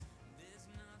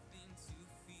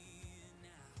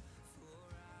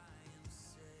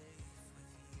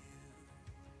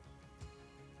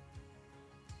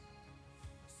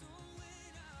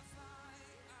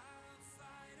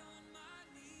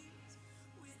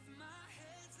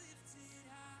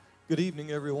Good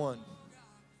evening, everyone.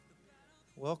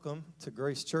 Welcome to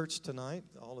Grace Church tonight.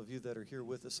 All of you that are here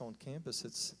with us on campus,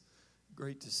 it's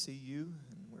great to see you,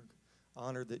 and we're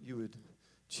honored that you would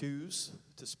choose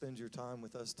to spend your time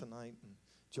with us tonight and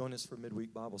join us for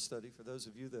midweek Bible study. For those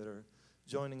of you that are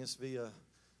joining us via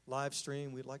live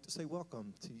stream, we'd like to say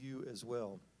welcome to you as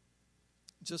well.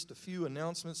 Just a few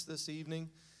announcements this evening.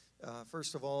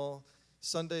 First of all,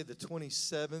 Sunday the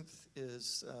 27th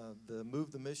is the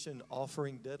Move the Mission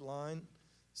offering deadline.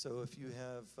 So if you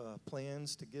have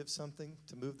plans to give something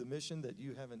to move the mission that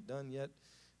you haven't done yet,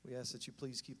 we ask that you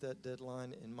please keep that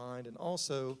deadline in mind. And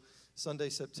also, Sunday,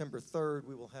 September 3rd,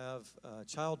 we will have a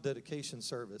child dedication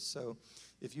service. So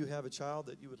if you have a child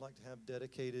that you would like to have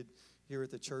dedicated here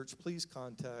at the church, please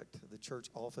contact the church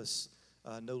office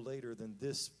no later than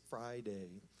this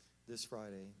Friday,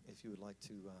 if you would like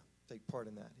to take part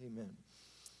in that. Amen.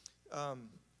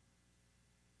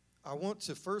 I want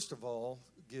to, first of all,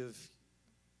 give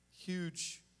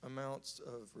huge amounts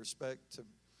of respect to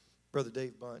Brother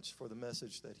Dave Bunch for the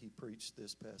message that he preached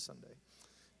this past Sunday.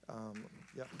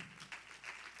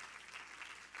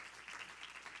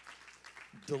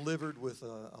 Delivered with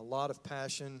a lot of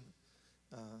passion,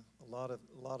 a lot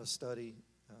of study.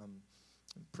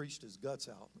 Preached his guts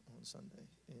out on Sunday,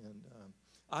 and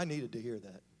I needed to hear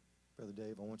that, Brother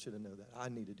Dave. I want you to know that I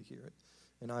needed to hear it,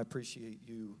 and I appreciate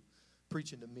you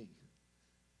preaching to me.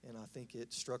 And I think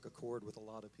it struck a chord with a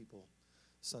lot of people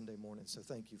Sunday morning. So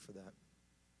thank you for that.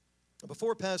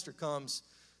 Before Pastor comes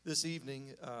this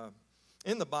evening,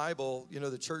 in the Bible, you know,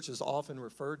 the church is often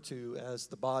referred to as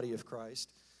the body of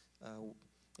Christ.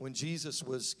 When Jesus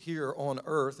was here on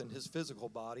earth in his physical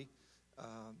body,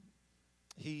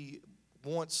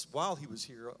 while he was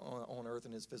here on earth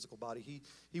in his physical body,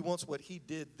 he wants what he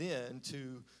did then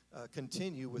to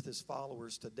continue with his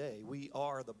followers today. We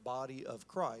are the body of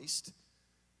Christ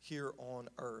here on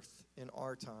earth in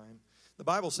our time. The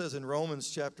Bible says in Romans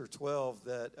chapter 12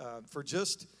 that for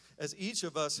just as each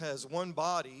of us has one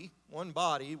body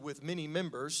with many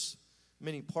members,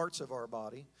 many parts of our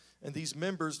body, and these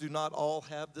members do not all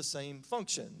have the same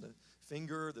function. The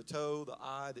finger, the toe, the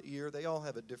eye, the ear, they all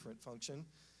have a different function.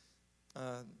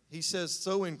 He says,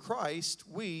 so in Christ,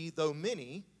 we, though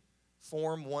many,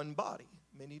 form one body.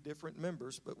 Many different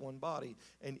members, but one body.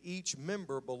 And each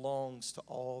member belongs to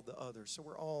all the others. So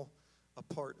we're all a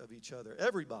part of each other.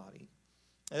 Everyone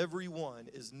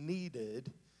is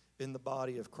needed in the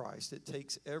body of Christ. It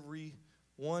takes every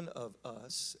one of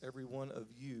us, every one of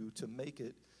you, to make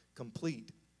it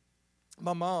complete.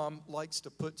 My mom likes to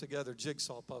put together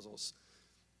jigsaw puzzles.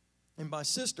 And my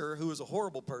sister, who is a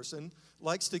horrible person,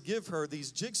 likes to give her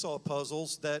these jigsaw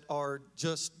puzzles that are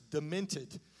just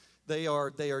demented. They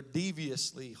are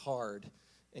deviously hard.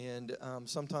 And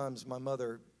sometimes my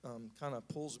mother kind of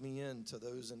pulls me into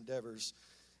those endeavors.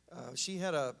 She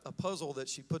had a puzzle that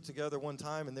she put together one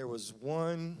time, and there was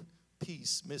one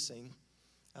piece missing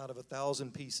out of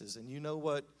 1,000 pieces. And you know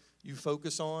what you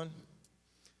focus on?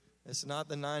 It's not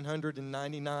the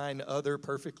 999 other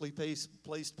perfectly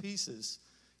placed pieces.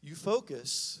 You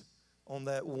focus on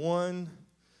that one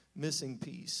missing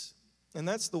piece. And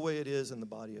that's the way it is in the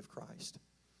body of Christ.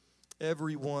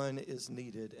 Everyone is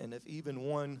needed. And if even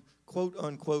one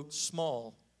quote-unquote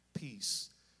small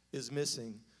piece is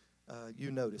missing,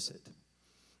 you notice it.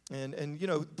 And you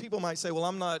know, people might say, well,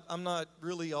 I'm not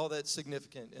really all that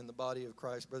significant in the body of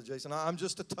Christ, Brother Jason. I'm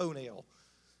just a toenail.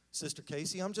 Sister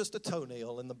Casey, I'm just a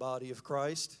toenail in the body of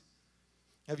Christ.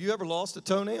 Have you ever lost a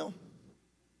toenail?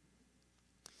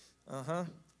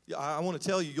 Yeah, I want to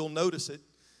tell you, you'll notice it.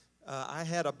 I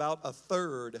had about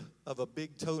 1/3 of a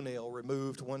big toenail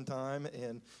removed one time,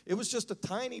 and it was just a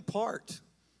tiny part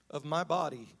of my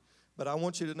body. But I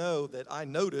want you to know that I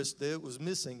noticed that it was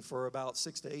missing for about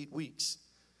 6 to 8 weeks.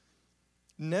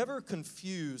 Never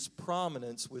confuse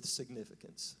prominence with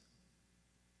significance.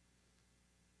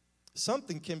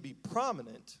 Something can be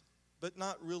prominent, but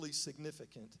not really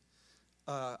significant.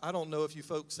 I don't know if you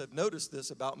folks have noticed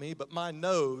this about me, but my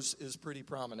nose is pretty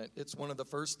prominent. It's one of the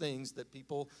first things that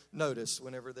people notice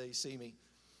whenever they see me.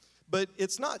 But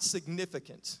it's not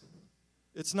significant.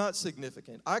 It's not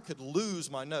significant. I could lose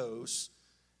my nose,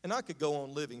 and I could go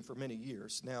on living for many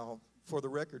years. Now, for the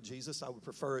record, Jesus, I would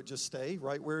prefer it just stay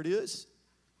right where it is.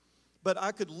 But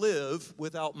I could live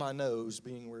without my nose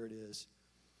being where it is.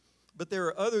 But there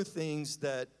are other things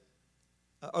that,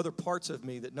 other parts of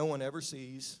me that no one ever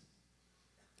sees.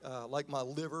 Like my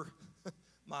liver,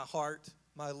 my heart,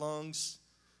 my lungs.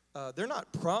 They're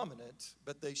not prominent,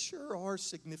 but they sure are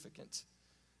significant.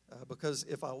 Because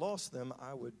if I lost them,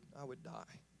 I would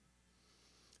die.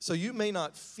 So you may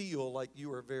not feel like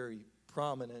you are very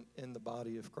prominent in the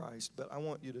body of Christ. But I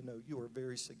want you to know you are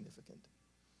very significant.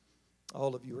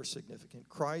 All of you are significant.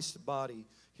 Christ's body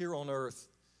here on earth,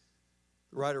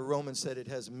 the writer of Romans said it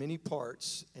has many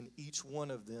parts, and each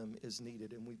one of them is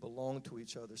needed, and we belong to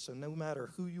each other. So no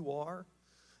matter who you are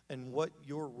and what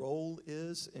your role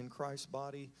is in Christ's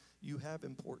body, you have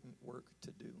important work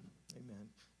to do. Amen.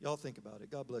 Y'all think about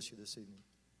it. God bless you this evening.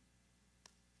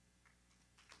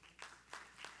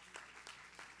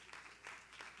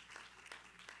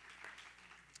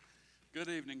 Good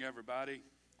evening, everybody.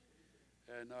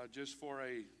 And just for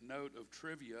a note of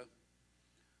trivia,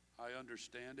 I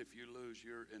understand if you lose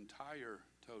your entire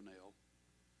toenail,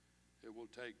 it will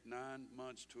take 9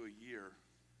 months to a year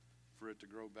for it to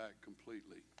grow back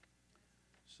completely.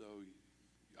 So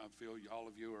I feel all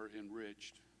of you are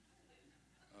enriched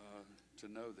to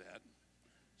know that.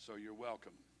 So you're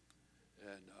welcome.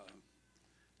 And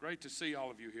great to see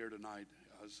all of you here tonight.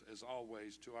 As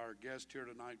always, to our guest here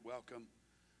tonight, welcome.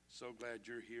 So glad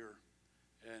you're here.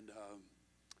 And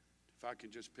if I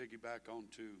can just piggyback on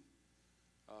to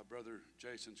Brother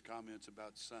Jason's comments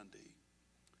about Sunday.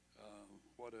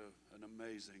 What an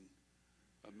amazing,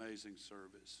 amazing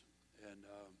service. And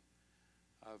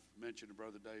I've mentioned to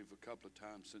Brother Dave a couple of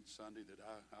times since Sunday that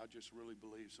I just really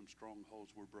believe some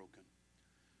strongholds were broken.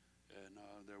 And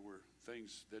there were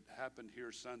things that happened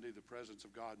here Sunday. The presence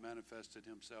of God manifested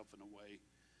himself in a way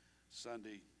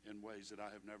Sunday in ways that I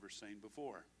have never seen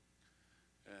before.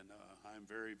 And I'm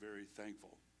very, very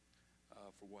thankful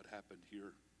for what happened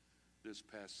here this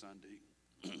past Sunday.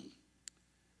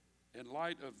 In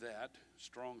light of that,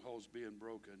 strongholds being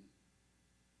broken,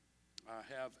 I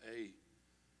have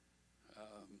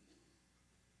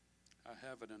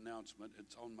an announcement.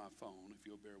 It's on my phone, if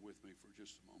you'll bear with me for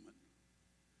just a moment.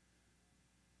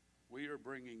 We are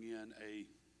bringing in a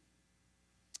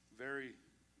very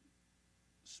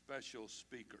special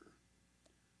speaker.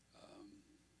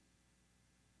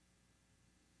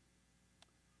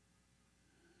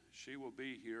 She will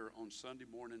be here on Sunday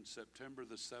morning, September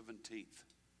the 17th.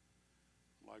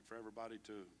 I'd like for everybody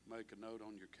to make a note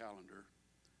on your calendar.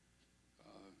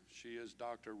 She is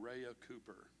Dr. Rhea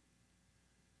Cooper.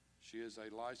 She is a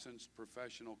licensed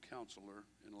professional counselor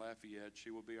in Lafayette.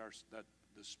 She will be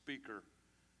the speaker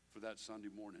for that Sunday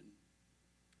morning.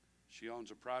 She owns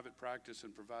a private practice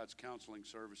and provides counseling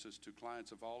services to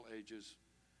clients of all ages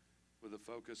with a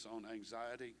focus on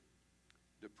anxiety,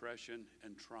 depression,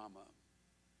 and trauma.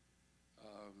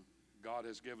 God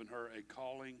has given her a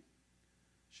calling.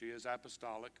 She is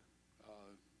apostolic.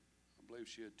 I believe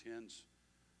she attends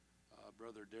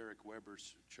Brother Derek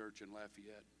Weber's church in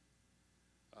Lafayette.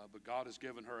 But God has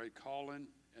given her a calling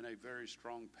and a very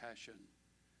strong passion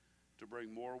to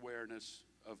bring more awareness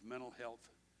of mental health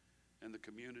in the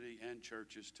community and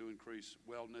churches to increase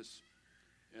wellness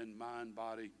in mind,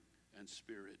 body, and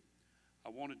spirit. I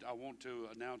want to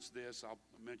announce this. I'll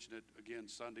mention it again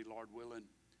Sunday, Lord willing.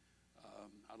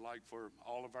 I'd like for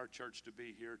all of our church to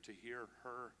be here to hear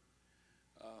her.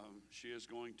 She is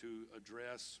going to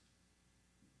address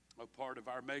a part of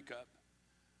our makeup,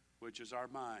 which is our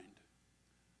mind.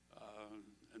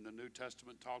 And the New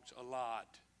Testament talks a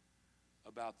lot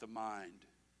about the mind.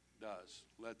 It does.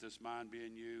 Let this mind be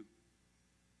in you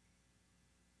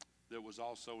that was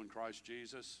also in Christ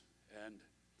Jesus. And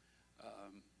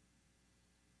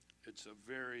it's a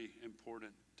very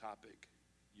important topic.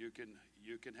 You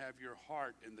can have your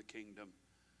heart in the kingdom,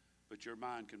 but your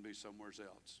mind can be somewhere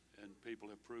else. And people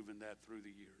have proven that through the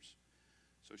years.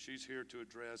 So she's here to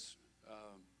address,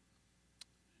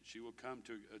 she will come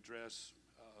to address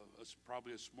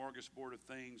probably a smorgasbord of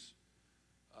things.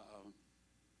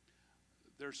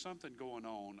 There's something going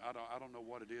on. I don't know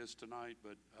what it is tonight,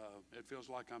 but it feels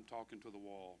like I'm talking to the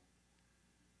wall.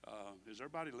 Is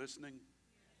everybody listening?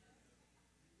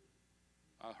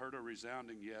 I heard a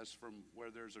resounding yes from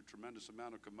where there's a tremendous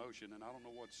amount of commotion, and I don't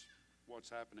know what's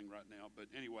happening right now. But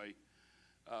anyway,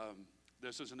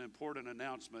 this is an important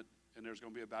announcement, and there's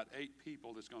going to be about 8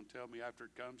 people that's going to tell me after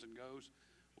it comes and goes,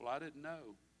 well, I didn't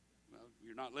know. Well,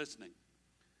 you're not listening.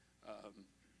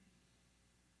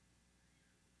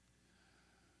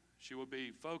 She will be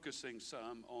focusing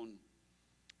some on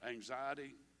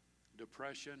anxiety,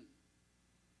 depression,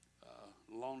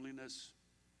 loneliness,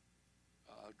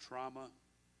 trauma,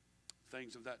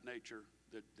 things of that nature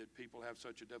that people have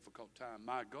such a difficult time.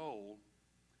 My goal,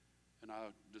 and I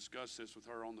discussed this with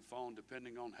her on the phone,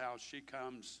 depending on how she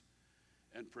comes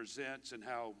and presents and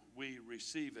how we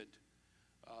receive it,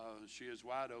 she is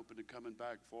wide open to coming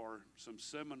back for some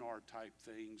seminar type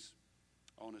things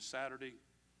on a Saturday,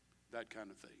 that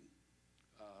kind of thing,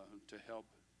 to help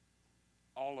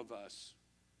all of us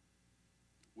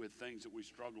with things that we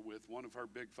struggle with. One of her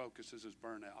big focuses is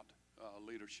burnout,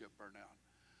 leadership burnout.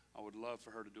 I would love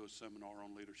for her to do a seminar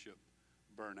on leadership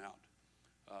burnout.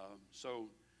 So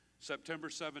September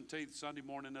 17th, Sunday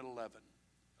morning at 11.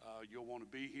 You'll want to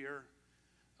be here.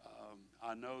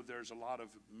 I know there's a lot of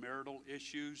marital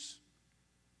issues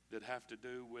that have to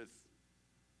do with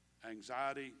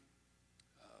anxiety,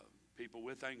 people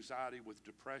with anxiety, with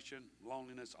depression,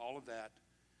 loneliness, all of that.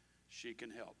 She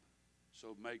can help.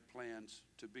 So make plans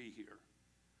to be here.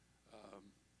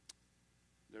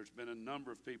 There's been a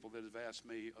number of people that have asked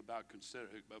me about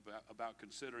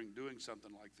considering doing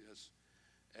something like this.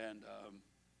 And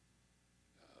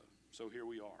so here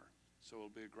we are. So it'll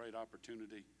be a great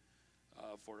opportunity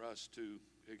for us to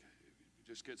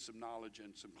just get some knowledge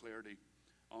and some clarity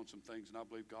on some things. And I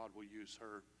believe God will use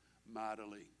her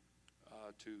mightily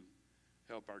to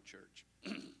help our church.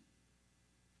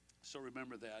 So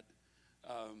remember that.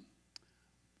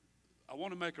 I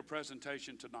want to make a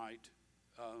presentation tonight.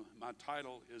 My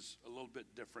title is a little bit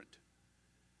different.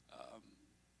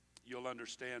 You'll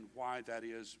understand why that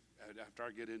is after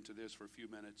I get into this for a few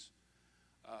minutes.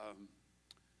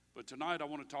 But tonight I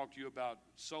want to talk to you about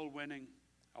soul winning.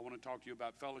 I want to talk to you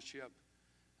about fellowship.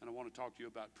 And I want to talk to you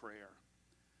about prayer.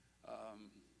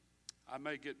 I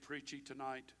may get preachy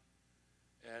tonight.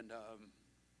 And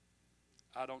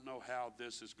I don't know how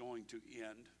this is going to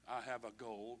end. I have a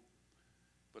goal.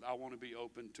 But I want to be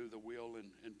open to the will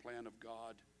and plan of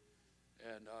God.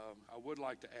 And I would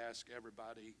like to ask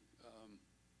everybody,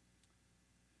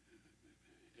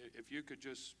 if you could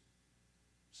just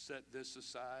set this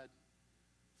aside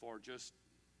for just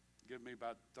give me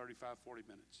about 35, 40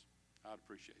 minutes. I'd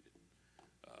appreciate it.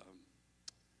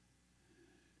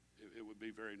 It would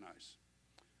be very nice.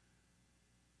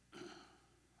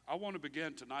 I want to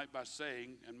begin tonight by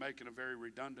saying and making a very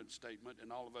redundant statement,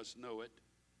 and all of us know it.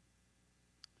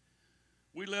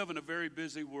 We live in a very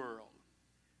busy world,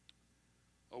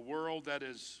 a world that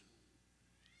is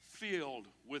filled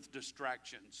with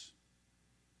distractions,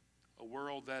 a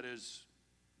world that is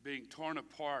being torn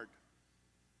apart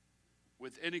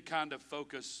with any kind of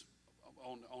focus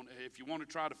on if you want to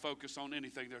try to focus on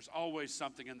anything, there's always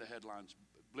something in the headlines,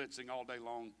 blitzing all day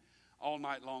long, all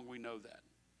night long, we know that.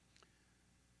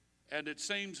 And it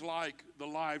seems like the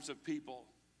lives of people,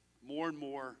 more and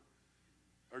more,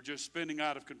 are just spinning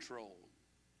out of control.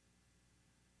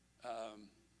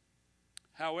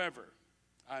 However,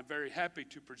 I'm very happy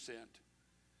to present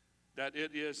that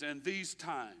it is in these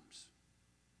times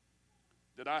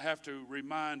that I have to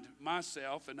remind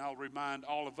myself, and I'll remind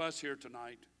all of us here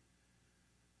tonight,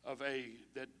 of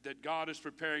that God is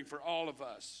preparing for all of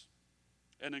us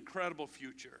an incredible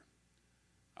future.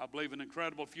 I believe an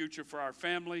incredible future for our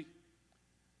family,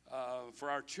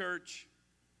 for our church,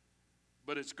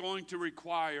 but it's going to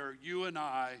require you and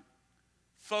I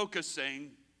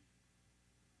focusing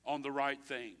on the right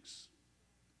things.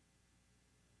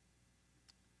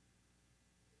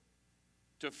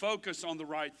 To focus on the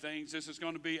right things, this is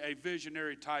going to be a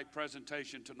visionary type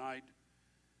presentation tonight.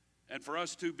 And for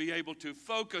us to be able to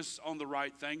focus on the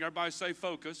right thing, everybody say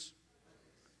focus.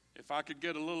 If I could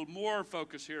get a little more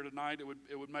focus here tonight,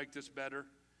 it would make this better.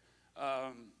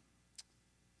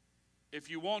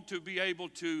 If you want to be able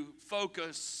to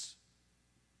focus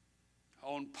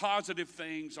on positive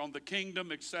things, on the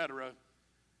kingdom, etc.,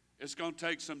 it's going to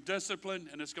take some discipline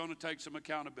and it's going to take some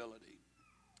accountability.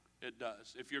 It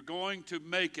does. If you're going to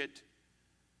make it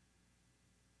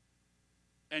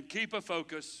and keep a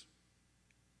focus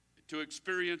to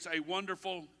experience a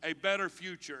wonderful, a better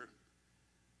future,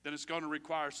 then it's going to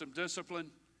require some discipline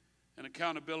and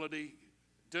accountability.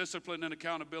 Discipline and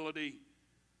accountability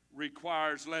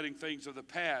requires letting things of the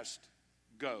past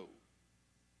go.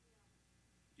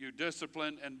 You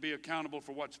discipline and be accountable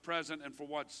for what's present and for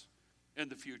what's in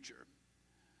the future.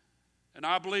 And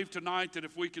I believe tonight that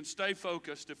if we can stay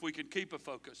focused, if we can keep a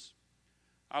focus,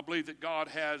 I believe that God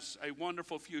has a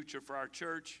wonderful future for our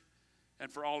church and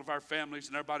for all of our families.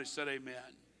 And everybody said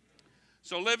amen.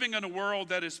 So living in a world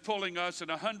that is pulling us in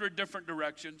 100 different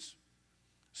directions,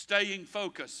 staying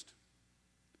focused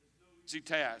is easy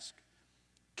task.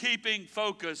 Keeping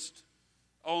focused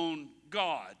on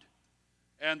God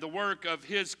and the work of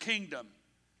His kingdom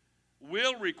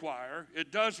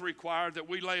does require that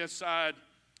we lay aside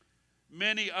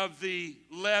many of the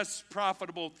less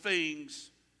profitable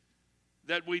things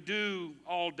that we do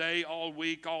all day, all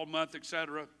week, all month,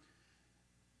 etc.,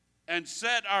 and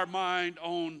set our mind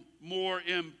on more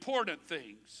important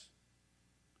things.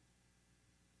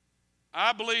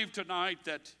 I believe tonight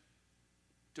that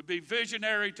to be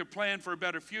visionary, to plan for a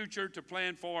better future, to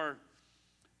plan for,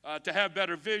 to have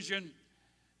better vision,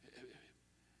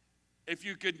 if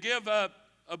you could give up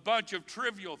a bunch of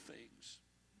trivial things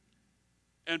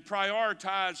and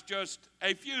prioritize just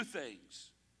a few things.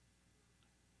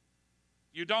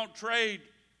 You don't trade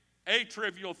a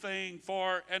trivial thing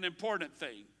for an important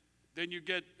thing. Then you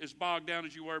get as bogged down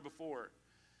as you were before.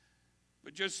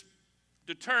 But just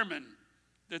determine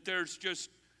that there's just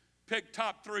pick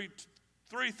top three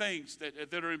things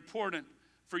that are important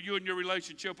for you and your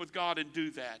relationship with God, and do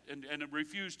that, and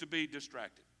refuse to be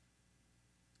distracted.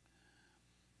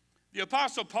 The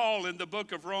Apostle Paul in the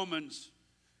book of Romans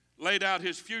laid out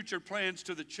his future plans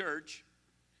to the church.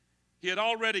 He had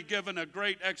already given a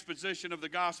great exposition of the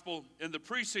gospel in the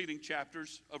preceding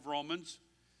chapters of Romans.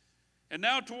 And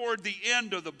now toward the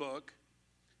end of the book,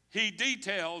 he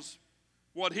details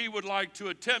what he would like to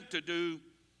attempt to do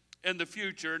in the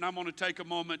future. And I'm going to take a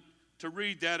moment to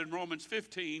read that in Romans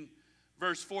 15,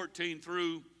 verse 14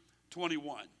 through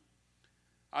 21.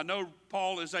 I know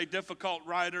Paul is a difficult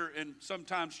writer and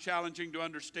sometimes challenging to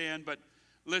understand, but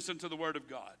listen to the word of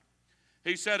God.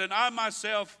 He said, "And I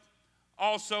myself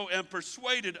also am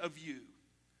persuaded of you,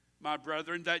 my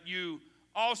brethren, that you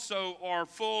also are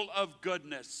full of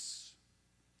goodness,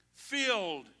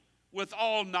 filled with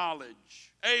all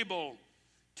knowledge, able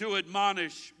to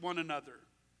admonish one another.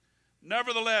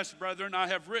 Nevertheless, brethren, I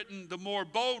have written the more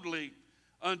boldly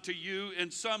unto you in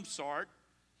some sort,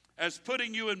 as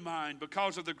putting you in mind,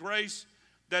 because of the grace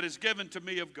that is given to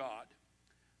me of God,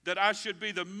 that I should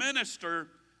be the minister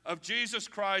of Jesus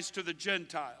Christ to the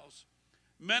Gentiles,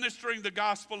 ministering the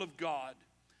gospel of God,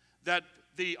 that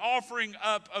the offering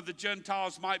up of the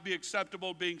Gentiles might be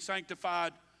acceptable, being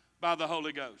sanctified by the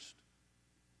Holy Ghost.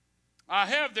 I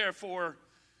have therefore,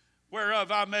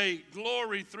 whereof I may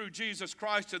glory through Jesus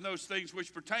Christ in those things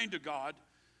which pertain to God,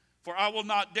 for I will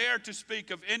not dare to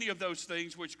speak of any of those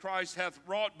things which Christ hath not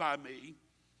wrought by me,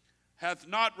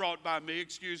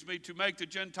 to make the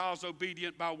Gentiles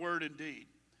obedient by word and deed,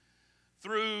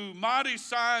 through mighty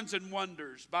signs and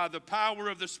wonders, by the power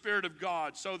of the Spirit of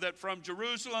God, so that from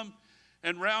Jerusalem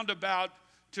and round about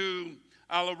to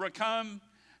Illyricum,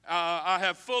 I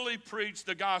have fully preached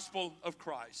the gospel of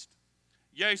Christ.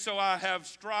 Yea, so I have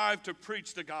strived to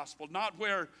preach the gospel, not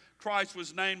where Christ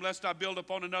was named, lest I build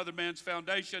upon another man's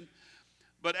foundation.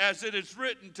 But as it is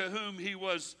written, to whom he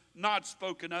was not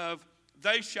spoken of,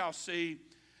 they shall see,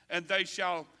 and they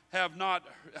shall have not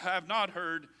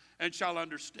heard, and shall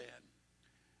understand."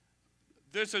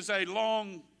 This is a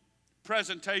long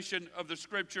presentation of the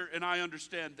scripture, and I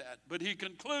understand that. But he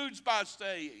concludes by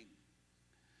saying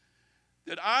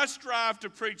that I strive to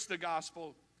preach the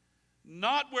gospel,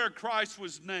 not where Christ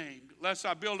was named, lest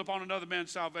I build upon another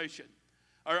man's salvation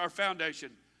or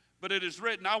foundation. But it is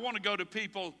written, I want to go to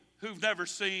people who've never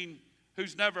seen,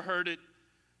 who's never heard it,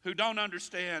 who don't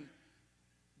understand.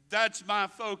 That's my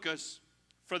focus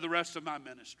for the rest of my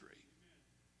ministry.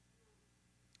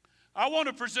 I want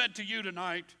to present to you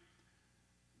tonight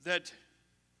that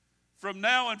from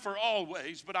now and for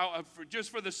always, but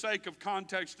just for the sake of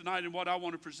context tonight and what I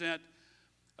want to present,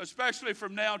 especially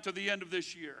from now to the end of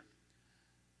this year,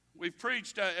 we've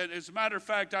preached, as a matter of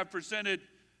fact, I've presented,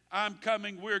 I'm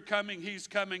coming, we're coming, he's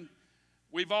coming.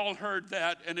 We've all heard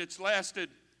that, and it's lasted,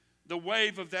 the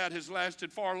wave of that has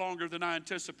lasted far longer than I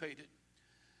anticipated.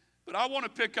 But I want to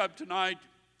pick up tonight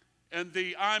in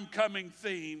the I'm coming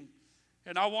theme,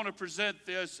 and I want to present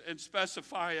this and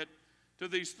specify it to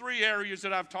these three areas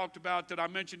that I've talked about that I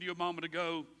mentioned to you a moment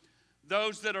ago.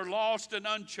 Those that are lost and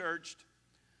unchurched,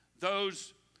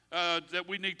 those that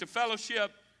we need to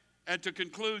fellowship, and to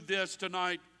conclude this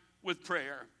tonight with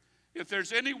prayer. If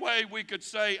there's any way we could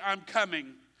say, I'm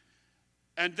coming,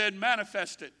 and then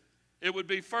manifest it, it would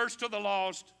be first to the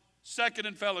lost, second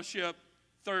in fellowship,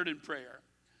 third in prayer.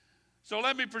 So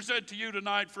let me present to you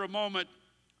tonight for a moment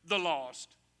the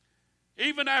lost.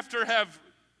 Even after have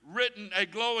written a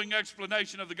glowing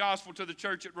explanation of the gospel to the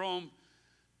church at Rome,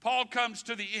 Paul comes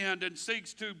to the end and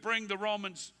seeks to bring the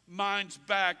Romans' minds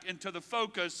back into the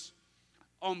focus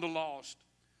on the lost.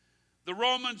 The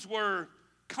Romans were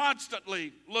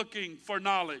constantly looking for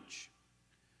knowledge.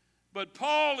 But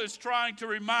Paul is trying to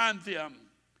remind them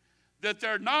that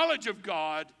their knowledge of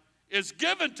God is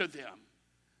given to them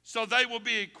so they will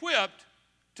be equipped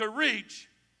to reach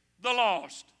the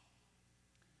lost.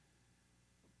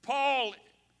 Paul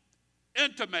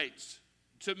intimates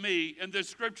to me in this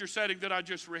scripture setting that I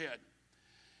just read,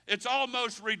 it's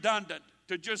almost redundant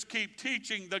to just keep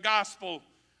teaching the gospel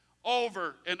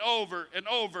over and over and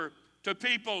over to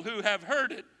people who have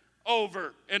heard it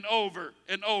over and over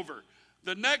and over.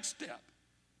 The next step,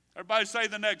 everybody say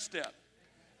the next step,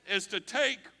 is to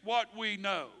take what we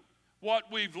know,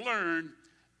 what we've learned,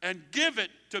 and give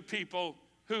it to people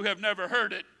who have never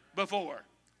heard it before.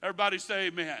 Everybody say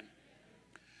amen.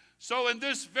 So in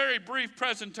this very brief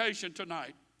presentation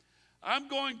tonight, I'm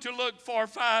going to look for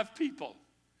 5 people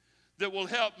that will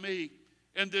help me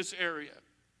in this area.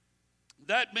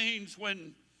 That means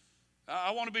when,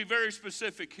 I want to be very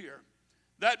specific here.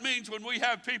 That means when we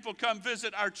have people come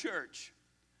visit our church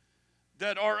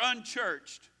that are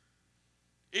unchurched,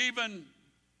 even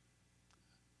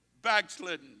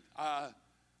backslidden.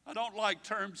 I don't like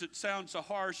terms that sound so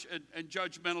harsh and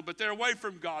judgmental, but they're away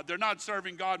from God. They're not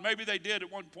serving God. Maybe they did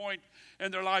at one point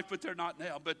in their life, but they're not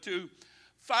now. But to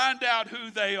find out who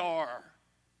they are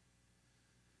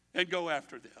and go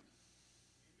after them.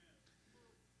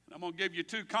 And I'm going to give you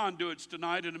 2 conduits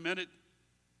tonight in a minute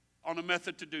on a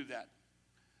method to do that.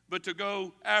 But to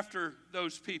go after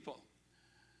those people.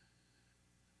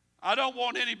 I don't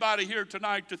want anybody here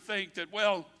tonight to think that,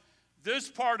 well, this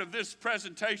part of this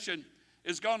presentation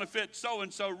is going to fit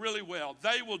so-and-so really well.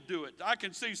 They will do it. I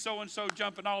can see so-and-so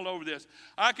jumping all over this.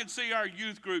 I can see our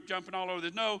youth group jumping all over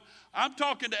this. No, I'm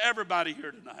talking to everybody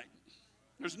here tonight.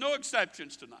 There's no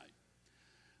exceptions tonight.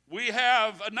 We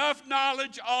have enough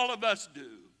knowledge, all of us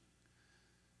do,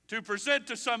 to present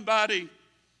to somebody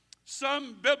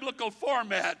some biblical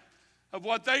format of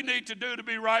what they need to do to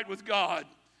be right with God.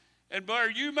 And where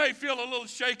you may feel a little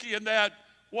shaky in that,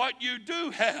 what you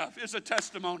do have is a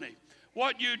testimony.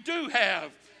 What you do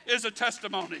have is a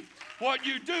testimony. What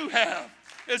you do have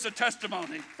is a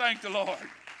testimony. Thank the Lord.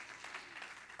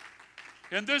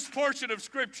 In this portion of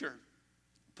Scripture,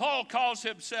 Paul calls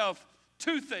himself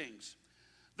 2 things.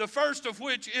 The first of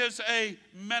which is a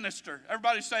minister.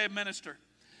 Everybody say a minister.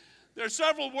 There are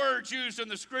several words used in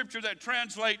the Scripture that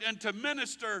translate into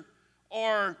minister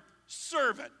or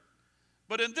servant.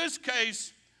 But in this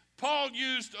case, Paul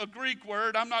used a Greek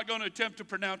word. I'm not going to attempt to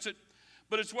pronounce it.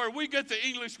 But it's where we get the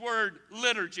English word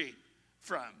liturgy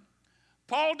from.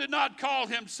 Paul did not call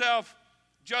himself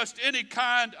just any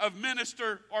kind of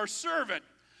minister or servant,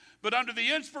 but under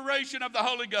the inspiration of the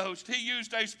Holy Ghost, he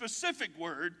used a specific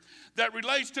word that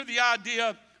relates to the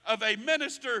idea of a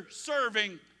minister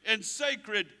serving in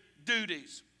sacred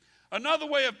duties. Another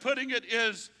way of putting it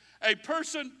is a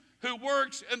person who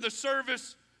works in the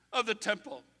service of the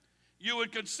temple. You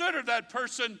would consider that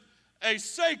person a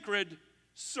sacred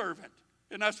servant.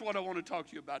 And that's what I want to talk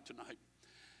to you about tonight.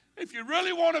 If you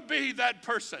really want to be that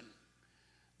person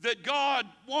that God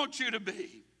wants you to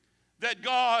be, that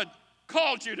God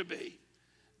called you to be,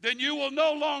 then you will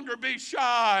no longer be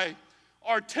shy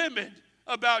or timid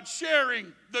about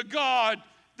sharing the God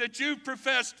that you've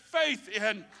professed faith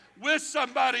in with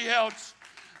somebody else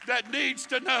that needs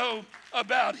to know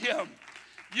about Him.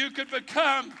 You can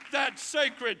become that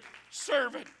sacred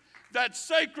servant, that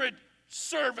sacred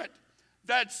servant.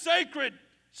 That sacred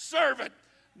servant,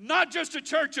 not just a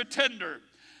church attender,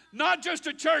 not just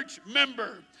a church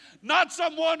member, not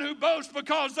someone who boasts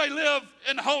because they live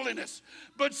in holiness,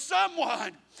 but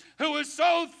someone who is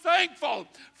so thankful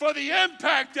for the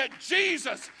impact that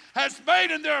Jesus has made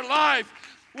in their life.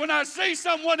 When I see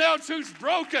someone else who's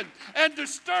broken and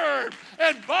disturbed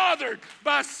and bothered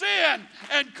by sin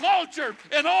and culture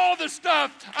and all the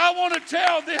stuff, I want to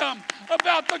tell them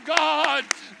about the God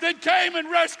that came and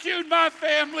rescued my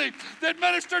family, that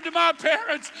ministered to my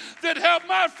parents, that helped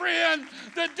my friend,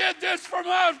 that did this for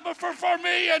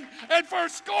me and for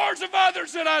scores of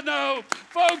others that I know.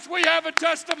 Folks, we have a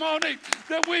testimony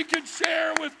that we can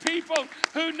share with people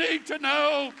who need to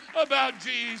know about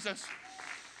Jesus.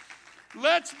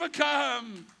 Let's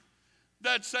become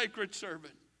that sacred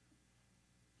servant.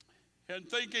 And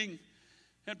thinking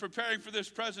and preparing for this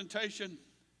presentation,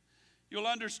 you'll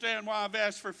understand why I've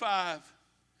asked for 5.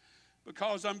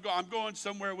 Because I'm going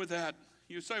somewhere with that.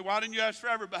 You say, why didn't you ask for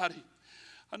everybody?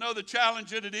 I know the challenge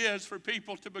that it is for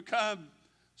people to become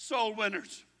soul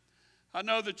winners. I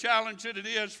know the challenge that it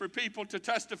is for people to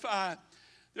testify.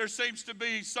 There seems to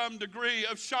be some degree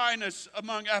of shyness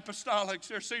among apostolics.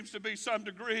 There seems to be some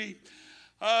degree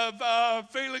of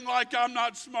feeling like I'm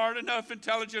not smart enough,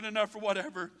 intelligent enough, or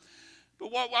whatever.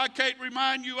 But what I can't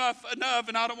remind you of enough,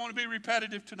 and I don't want to be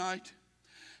repetitive tonight,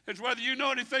 is whether you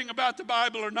know anything about the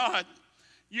Bible or not,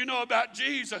 you know about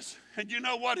Jesus, and you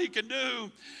know what He can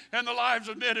do in the lives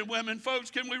of men and women.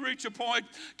 Folks, can we reach a point?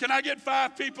 Can I get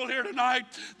 5 people here tonight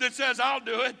that says, I'll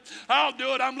do it. I'll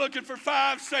do it. I'm looking for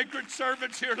 5 sacred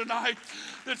servants here tonight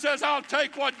that says, I'll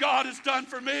take what God has done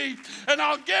for me and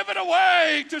I'll give it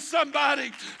away to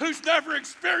somebody who's never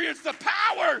experienced the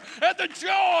power and the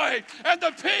joy and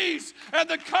the peace and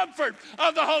the comfort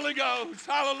of the Holy Ghost.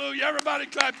 Hallelujah. Everybody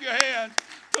clap your hands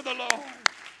to the Lord.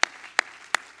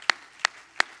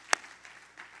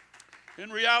 In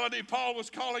reality, Paul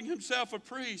was calling himself a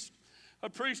priest. A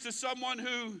priest is someone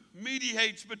who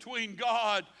mediates between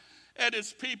God and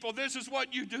his people. This is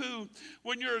what you do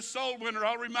when you're a soul winner.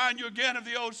 I'll remind you again of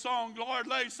the old song, Lord,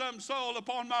 lay some soul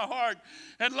upon my heart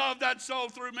and love that soul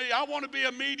through me. I want to be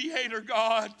a mediator,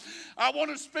 God. I want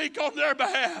to speak on their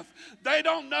behalf. They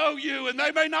don't know you, and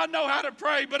they may not know how to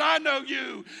pray, but I know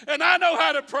you, and I know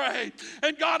how to pray.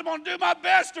 And God, I'm going to do my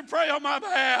best to pray on my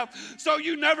behalf, so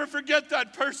you never forget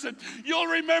that person. You'll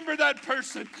remember that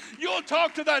person. You'll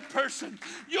talk to that person.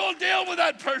 You'll deal with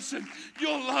that person.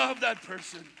 You'll love that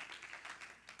person.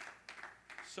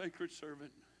 Sacred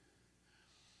servant.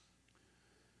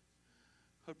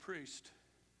 A priest.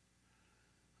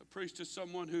 A priest is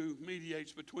someone who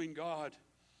mediates between God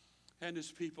and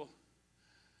his people.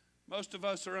 Most of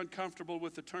us are uncomfortable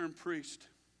with the term priest.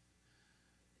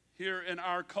 Here in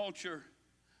our culture,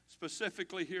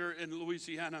 specifically here in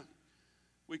Louisiana,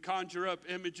 we conjure up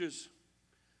images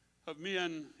of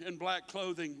men in black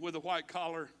clothing with a white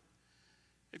collar.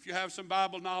 If you have some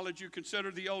Bible knowledge, you consider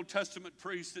the Old Testament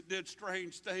priest that did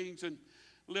strange things and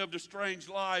lived a strange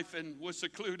life and was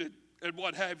secluded and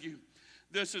what have you.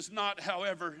 This is not,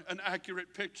 however, an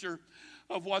accurate picture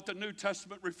of what the New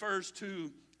Testament refers to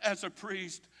as a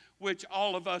priest, which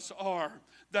all of us are,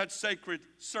 that sacred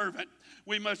servant.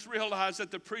 We must realize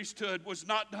that the priesthood was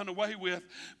not done away with,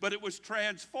 but it was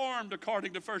transformed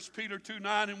according to 1 Peter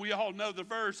 2:9, and we all know the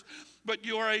verse. But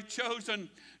you are a chosen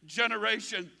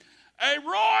generation, a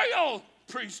royal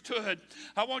priesthood.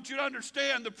 I want you to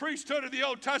understand the priesthood of the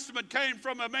Old Testament came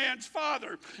from a man's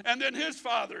father, and then his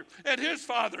father, and his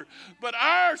father. But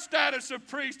our status of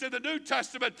priest in the New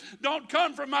Testament don't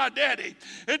come from my daddy.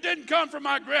 It didn't come from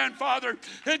my grandfather.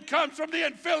 It comes from the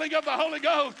infilling of the Holy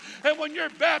Ghost. And when you're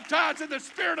baptized in the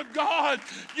Spirit of God,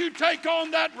 you take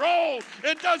on that role.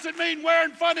 It doesn't mean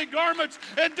wearing funny garments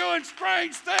and doing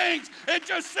strange things. It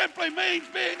just simply means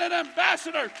being an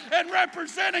ambassador and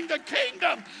representing the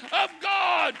kingdom of God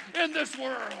in this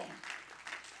world.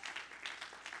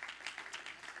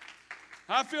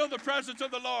 I feel the presence of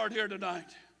the Lord here tonight.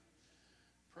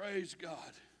 Praise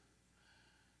God.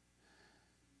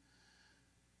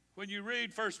 When you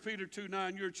read 1 Peter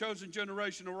 2:9, you're a chosen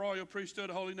generation, a royal priesthood,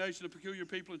 a holy nation, a peculiar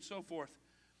people, and so forth,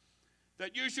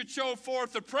 that you should show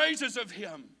forth the praises of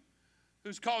him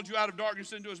who's called you out of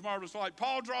darkness into his marvelous light.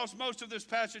 Paul draws most of this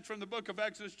passage from the book of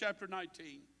Exodus chapter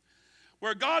 19.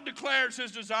 Where God declares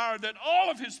his desire that all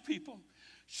of his people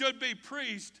should be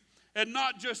priests and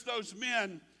not just those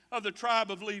men of the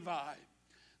tribe of Levi.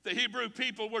 The Hebrew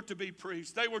people were to be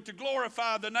priests. They were to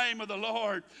glorify the name of the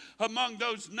Lord among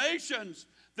those nations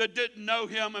that didn't know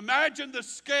him. Imagine the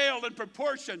scale and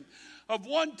proportion of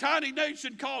one tiny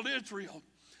nation called Israel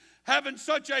having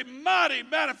such a mighty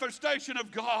manifestation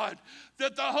of God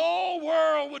that the whole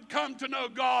world would come to know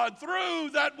God through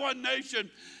that one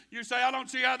nation. You say, I don't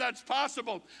see how that's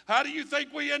possible. How do you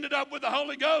think we ended up with the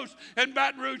Holy Ghost in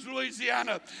Baton Rouge,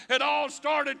 Louisiana? It all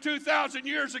started 2,000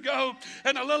 years ago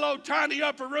in a little old tiny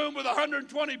upper room with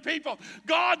 120 people.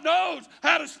 God knows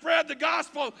how to spread the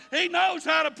gospel. He knows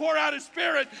how to pour out his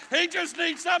Spirit. He just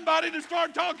needs somebody to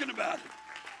start talking about it.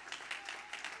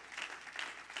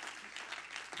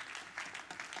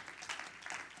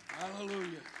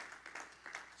 Hallelujah.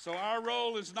 So our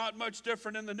role is not much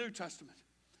different in the New Testament.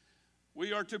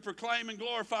 We are to proclaim and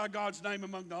glorify God's name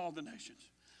among all the nations.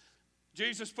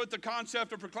 Jesus put the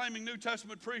concept of proclaiming New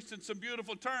Testament priests in some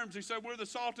beautiful terms. He said, we're the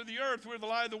salt of the earth. We're the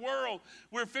light of the world.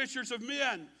 We're fishers of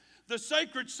men. The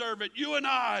sacred servant, you and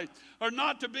I, are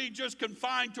not to be just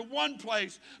confined to one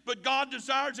place, but God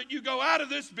desires that you go out of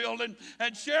this building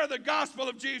and share the gospel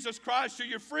of Jesus Christ to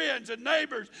your friends and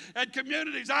neighbors and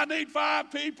communities. I need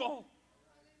 5 people.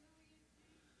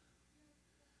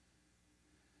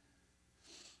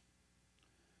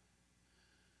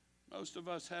 Most of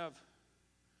us have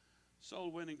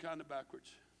soul winning kind of backwards.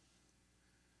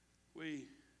 We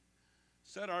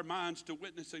set our minds to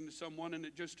witnessing to someone, and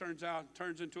it just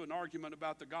turns into an argument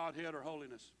about the Godhead or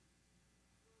holiness.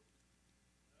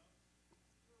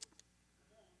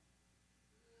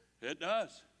 It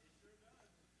does.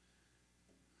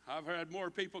 I've had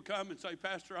more people come and say,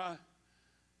 Pastor, I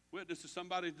witnessed to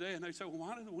somebody today, and they say, well,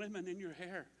 why do the women in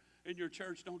your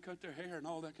church don't cut their hair and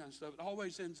all that kind of stuff? It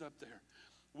always ends up there.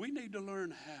 We need to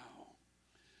learn how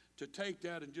to take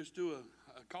that and just do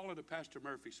call it a Pastor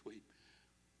Murphy sweep.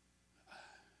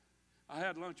 I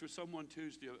had lunch with someone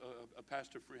Tuesday, a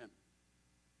pastor friend.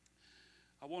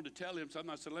 I wanted to tell him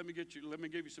something. I said, let me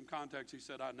give you some context. He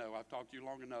said, I know. I've talked to you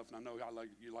long enough, and I know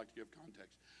you like to give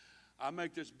context. I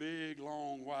make this big,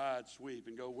 long, wide sweep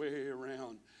and go way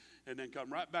around and then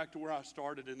come right back to where I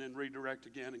started and then redirect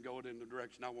again and go in the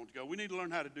direction I want to go. We need to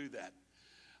learn how to do that.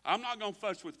 I'm not going to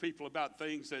fuss with people about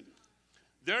things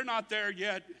They're not there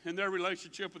yet in their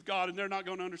relationship with God, and they're not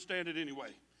going to understand it anyway.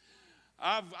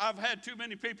 I've had too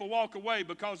many people walk away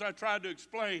because I tried to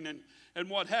explain and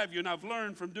what have you, and I've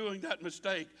learned from doing that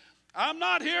mistake. I'm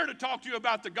not here to talk to you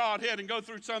about the Godhead and go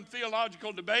through some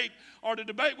theological debate or to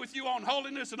debate with you on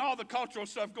holiness and all the cultural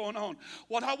stuff going on.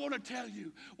 What I want to tell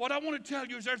you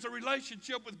is there's a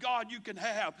relationship with God you can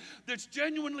have that's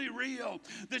genuinely real,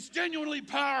 that's genuinely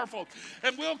powerful.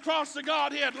 And we'll cross the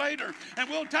Godhead later, and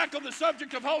we'll tackle the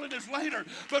subject of holiness later.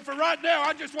 But for right now,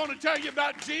 I just want to tell you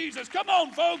about Jesus. Come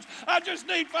on, folks. I just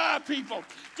need 5 people.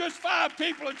 Just 5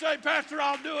 people and say, Pastor,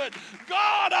 I'll do it.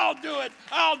 God, I'll do it.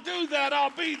 I'll do that.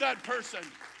 I'll be that person.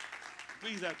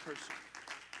 Be that person.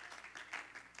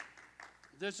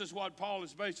 This is what Paul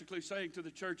is basically saying to the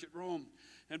church at Rome.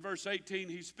 In verse 18,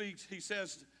 he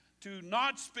says to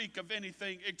not speak of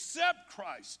anything except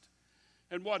Christ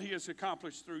and what he has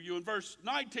accomplished through you. In verse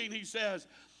 19, he says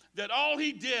that all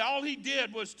he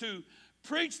did was to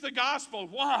preach the gospel.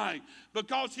 Why?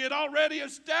 Because he had already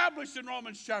established in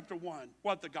Romans chapter 1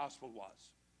 what the gospel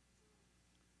was.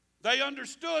 They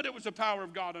understood it was the power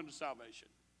of God unto salvation.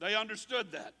 They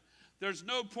understood that. There's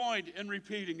no point in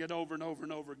repeating it over and over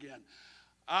and over again.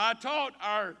 I taught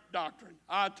our doctrine.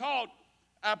 I taught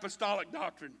apostolic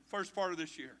doctrine first part of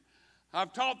this year.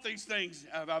 I've taught these things.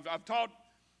 I've taught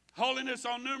holiness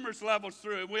on numerous levels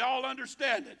through it. We all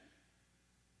understand it.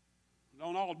 We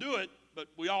don't all do it, but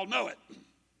we all know it.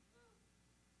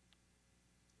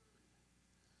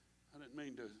 I didn't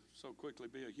mean to so quickly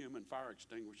be a human fire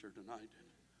extinguisher tonight,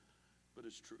 but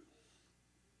it's true.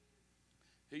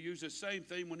 He used the same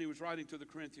theme when he was writing to the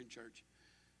Corinthian church.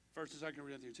 1st and 2nd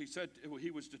Corinthians. He said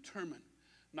he was determined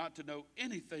not to know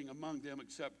anything among them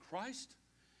except Christ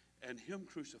and him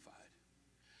crucified.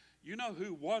 You know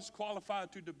who was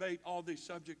qualified to debate all these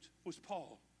subjects? Was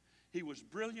Paul. He was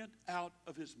brilliant out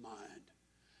of his mind,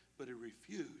 but he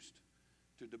refused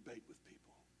to debate with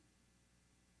people.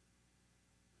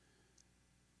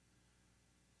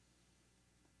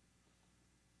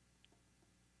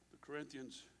 The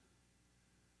Corinthians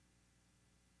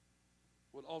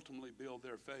would ultimately build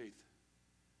their faith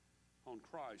on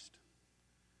Christ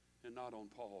and not on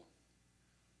Paul.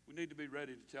 We need to be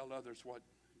ready to tell others what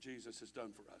Jesus has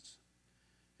done for us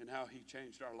and how he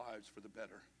changed our lives for the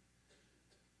better.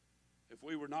 If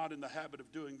we were not in the habit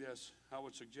of doing this, I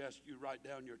would suggest you write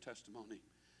down your testimony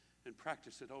and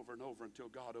practice it over and over until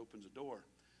God opens a door.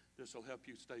 This will help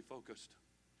you stay focused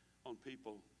on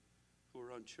people who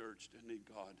are unchurched and need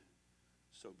God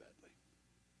so badly.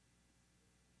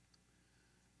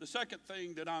 The second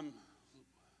thing that I'm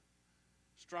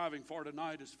striving for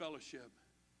tonight is fellowship.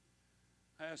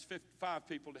 I asked 55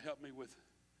 people to help me with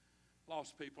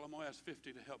lost people. I'm going to ask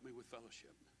 50 to help me with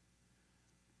fellowship.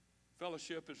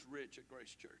 Fellowship is rich at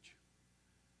Grace Church.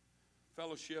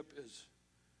 Fellowship is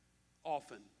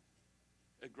often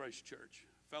at Grace Church.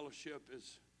 Fellowship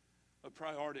is a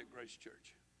priority at Grace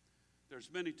Church. There's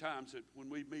many times that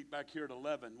when we meet back here at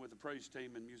 11 with the praise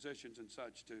team and musicians and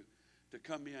such to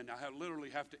come in, I literally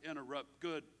have to interrupt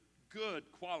good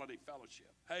quality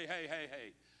fellowship. Hey.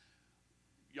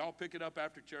 Y'all pick it up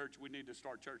after church. We need to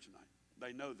start church tonight.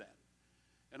 They know that.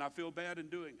 And I feel bad in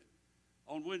doing it.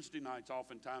 On Wednesday nights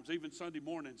oftentimes, even Sunday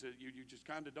mornings, you just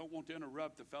kind of don't want to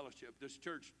interrupt the fellowship. This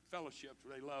church fellowship,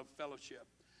 they love fellowship.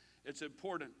 It's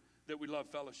important that we love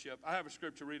fellowship. I have a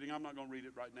scripture reading. I'm not going to read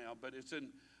it right now, but it's in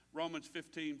Romans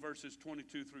 15, verses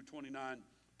 22 through 29.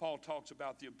 Paul talks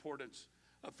about the importance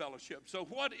of fellowship. So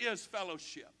what is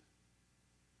fellowship?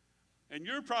 And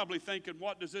you're probably thinking,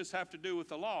 what does this have to do with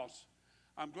the lost?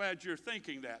 I'm glad you're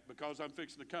thinking that because I'm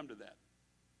fixing to come to that.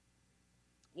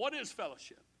 What is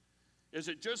fellowship? Is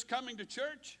it just coming to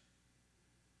church?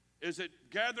 Is it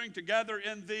gathering together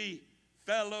in the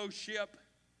fellowship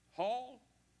hall?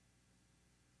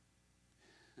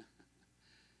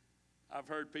 I've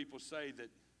heard people say that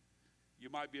you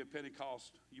might be a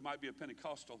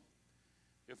Pentecostal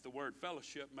if the word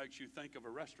fellowship makes you think of a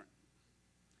restaurant.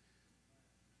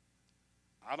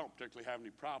 I don't particularly have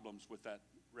any problems with that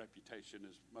reputation,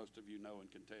 as most of you know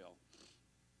and can tell.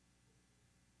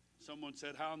 Someone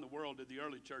said, how in the world did the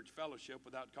early church fellowship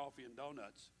without coffee and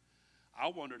donuts? I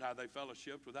wondered how they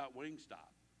fellowshipped without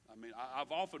Wingstop. I mean,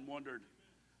 I've often wondered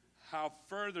how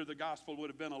further the gospel would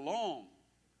have been along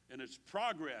in its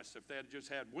progress if they had just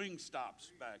had Wingstops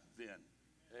back then.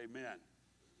 Amen.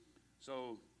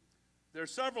 So there are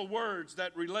several words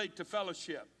that relate to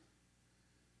fellowship.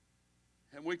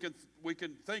 And we can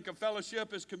think of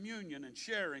fellowship as communion and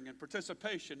sharing and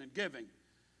participation and giving.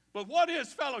 But what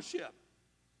is fellowship?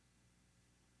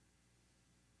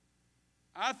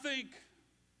 I think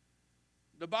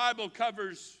the Bible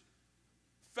covers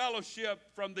fellowship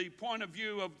from the point of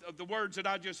view of the words that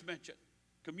I just mentioned.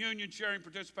 Communion, sharing,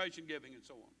 participation, giving, and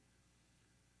so on.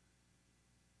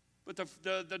 But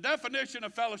the definition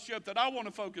of fellowship that I want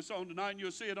to focus on tonight, and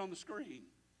you'll see it on the screen,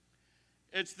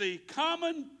 it's the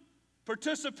common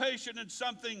participation in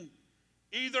something,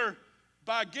 either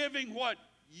by giving what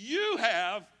you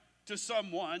have to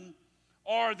someone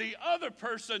or the other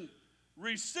person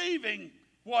receiving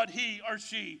what he or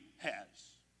she has.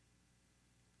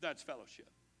 That's fellowship.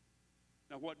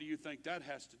 Now, what do you think that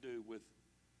has to do with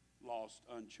lost,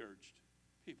 unchurched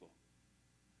people?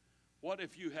 What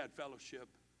if you had fellowship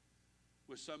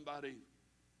with somebody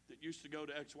that used to go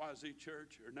to XYZ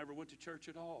church or never went to church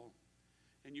at all,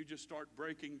 and you just start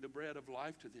breaking the bread of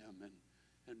life to them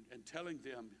and telling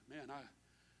them, man, I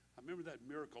remember that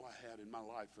miracle I had in my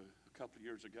life a couple of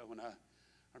years ago, and I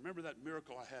remember that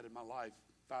miracle I had in my life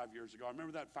 5 years ago. I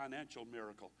remember that financial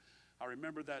miracle. I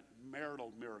remember that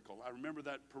marital miracle. I remember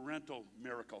that parental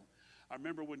miracle. I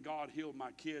remember when God healed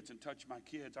my kids and touched my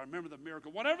kids. I remember the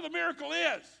miracle, whatever the miracle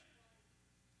is.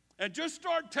 And just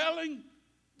start telling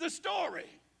the story.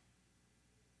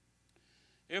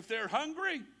 If they're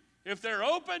hungry, if they're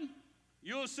open,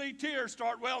 you'll see tears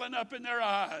start welling up in their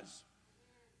eyes.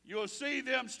 You'll see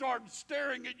them start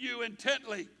staring at you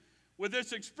intently with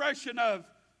this expression of,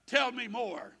 tell me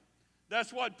more.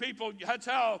 That's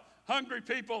how hungry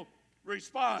people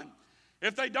respond.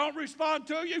 If they don't respond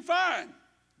to you, fine.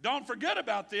 Don't forget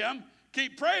about them.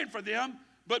 Keep praying for them,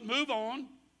 but move on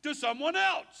to someone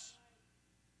else.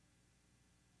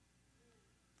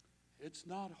 It's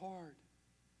not hard.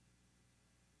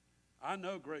 I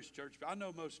know Grace Church. I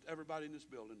know most everybody in this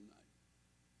building tonight.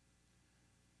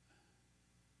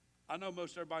 I know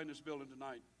most everybody in this building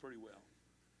tonight pretty well.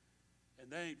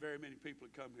 And there ain't very many people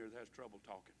that come here that has trouble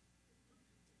talking.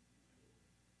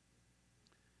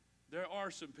 There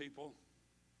are some people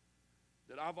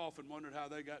that I've often wondered how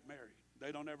they got married.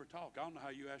 They don't ever talk. I don't know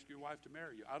how you asked your wife to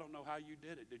marry you. I don't know how you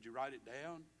did it. Did you write it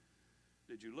down?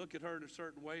 Did you look at her in a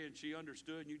certain way and she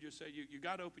understood and you just say, you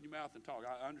got to open your mouth and talk.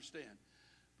 I understand.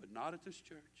 But not at this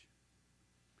church.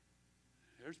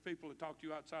 There's people that talk to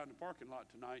you outside in the parking lot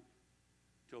tonight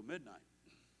till midnight.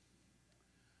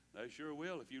 They sure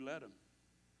will if you let them.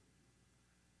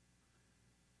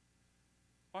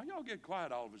 Why y'all get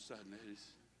quiet all of a sudden?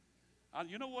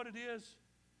 You know what it is?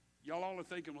 Y'all all are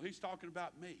thinking, well, he's talking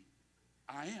about me.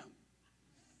 I am.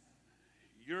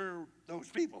 You're those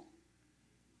people.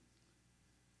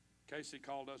 Casey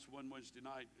called us one Wednesday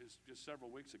night, it's just several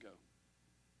weeks ago.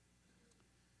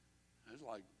 It was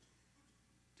like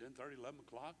 10:30, 11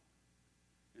 o'clock,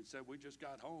 and said, we just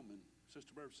got home. And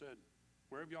Sister Merv said,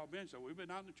 where have y'all been? So we've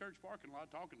been out in the church parking lot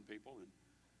talking to people, and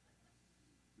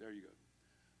there you go.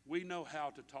 We know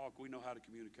how to talk. We know how to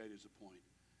communicate is the point.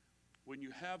 When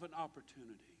you have an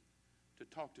opportunity to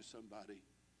talk to somebody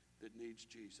that needs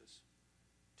Jesus,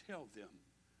 tell them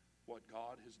what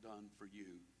God has done for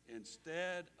you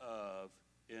instead of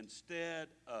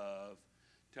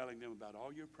telling them about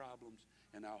all your problems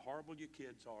and how horrible your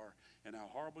kids are and how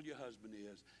horrible your husband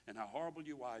is and how horrible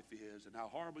your wife is and how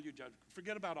horrible your judge.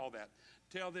 Forget about all that.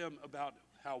 Tell them about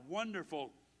how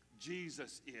wonderful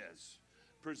Jesus is.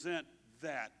 Present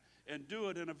that and do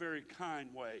it in a very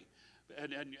kind way.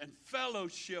 And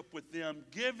fellowship with them,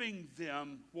 giving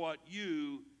them what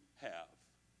you have.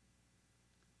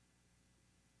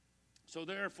 So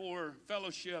therefore,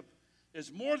 fellowship is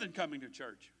more than coming to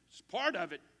church. It's part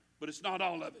of it, but it's not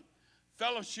all of it.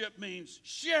 Fellowship means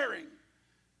sharing,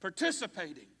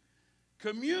 participating,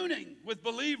 communing with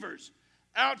believers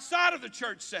outside of the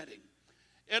church setting.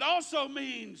 It also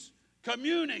means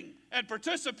communing and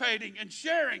participating and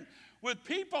sharing with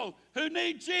people who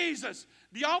need Jesus.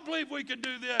 Do y'all believe we can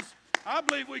do this? I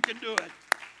believe we can do it.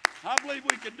 I believe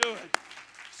we can do it.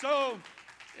 So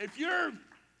if you're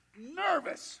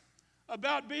nervous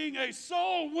about being a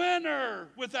soul winner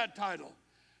with that title,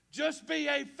 just be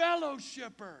a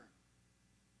fellowshipper.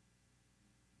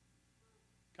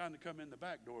 Kind of come in the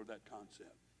back door of that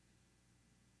concept.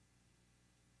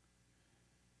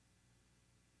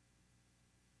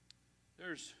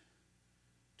 There's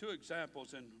two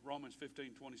examples in Romans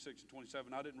 15, 26 and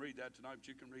 27. I didn't read that tonight, but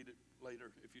you can read it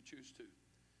later if you choose to.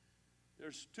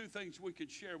 There's two things we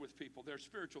could share with people. They're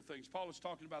spiritual things. Paul is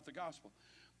talking about the gospel.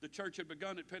 The church had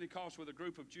begun at Pentecost with a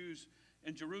group of Jews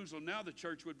in Jerusalem. Now the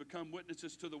church would become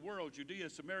witnesses to the world, Judea,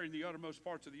 Samaria, and the uttermost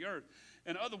parts of the earth.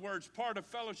 In other words, part of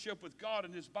fellowship with God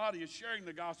and his body is sharing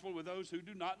the gospel with those who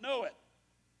do not know it.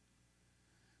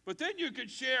 But then you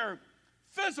could share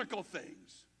physical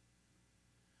things.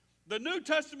 The New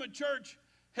Testament church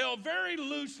held very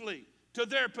loosely to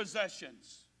their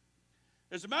possessions.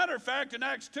 As a matter of fact, in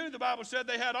Acts 2, the Bible said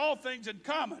they had all things in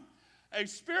common. A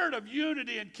spirit of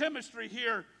unity and chemistry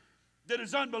here that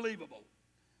is unbelievable.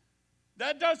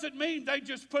 That doesn't mean they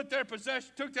just took their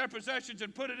possessions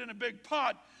and put it in a big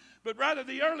pot, but rather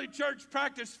the early church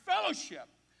practiced fellowship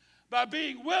by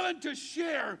being willing to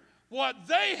share what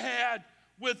they had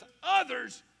with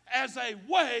others as a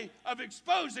way of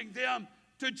exposing them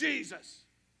to Jesus.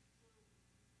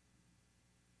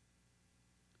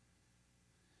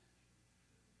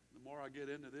 The more I get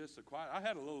into this, the quiet. I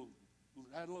had a little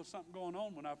something going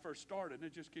on when I first started, and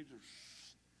it just keeps.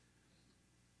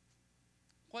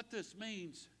 What this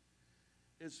means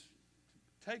is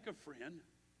take a friend,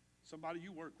 somebody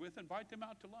you work with, invite them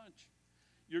out to lunch.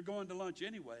 You're going to lunch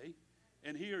anyway,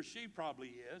 and he or she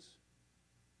probably is.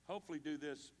 Hopefully do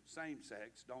this same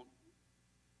sex. Don't,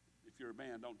 if you're a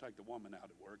man, don't take the woman out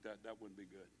at work. That wouldn't be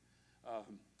good.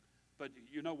 But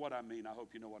you know what I mean. I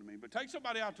hope you know what I mean. But take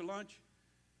somebody out to lunch,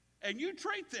 and you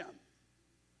treat them.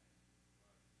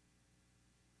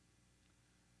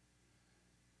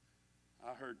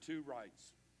 I heard two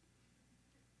rights.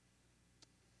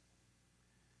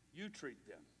 You treat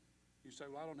them. You say,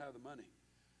 well, I don't have the money.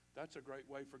 That's a great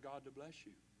way for God to bless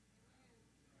you.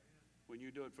 When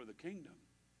you do it for the kingdom,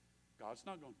 God's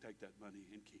not going to take that money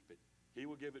and keep it. He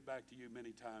will give it back to you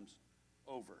many times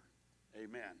over.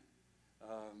 Amen.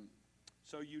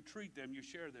 So you treat them, you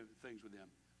share things with them.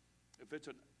 If it's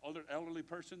an elderly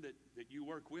person that you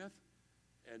work with,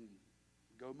 and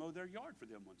go mow their yard for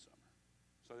them one summer,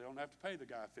 so they don't have to pay the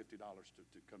guy $50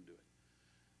 to come do it.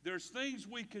 There's things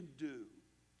we can do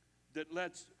that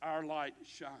lets our light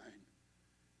shine,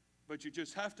 but you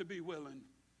just have to be willing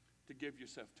to give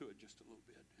yourself to it just a little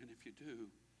bit. And if you do,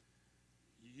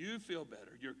 you feel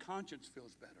better, your conscience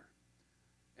feels better,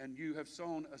 and you have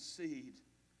sown a seed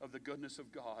of the goodness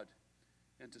of God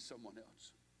into someone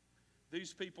else.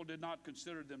 These people did not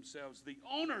consider themselves the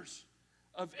owners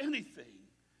of anything,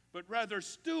 but rather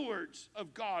stewards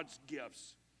of God's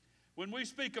gifts. When we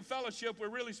speak of fellowship, we're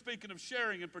really speaking of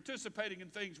sharing and participating in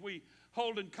things we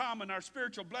hold in common, our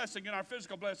spiritual blessing and our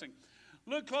physical blessing.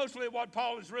 Look closely at what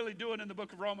Paul is really doing in the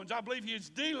book of Romans. I believe he is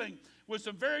dealing with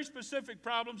some very specific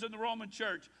problems in the Roman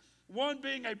church. One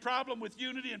being a problem with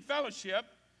unity and fellowship.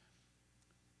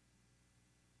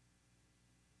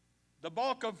 The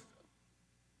bulk of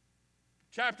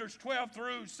chapters 12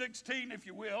 through 16, if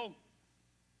you will.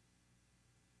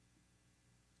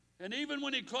 And even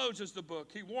when he closes the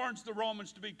book, he warns the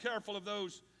Romans to be careful of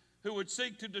those who would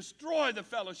seek to destroy the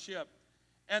fellowship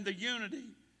and the unity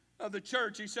of the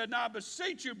church. He said, now I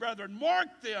beseech you, brethren, mark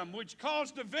them which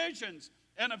cause divisions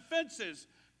and offenses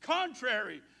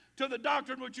contrary to the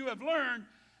doctrine which you have learned,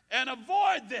 and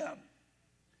avoid them.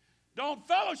 Don't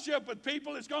fellowship with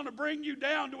people that's going to bring you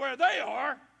down to where they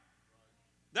are.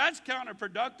 That's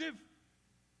counterproductive.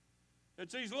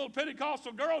 It's these little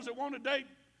Pentecostal girls that want to date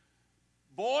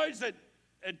boys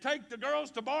and take the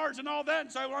girls to bars and all that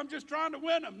and say, well, I'm just trying to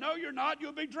win them. No, you're not.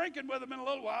 You'll be drinking with them in a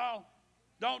little while.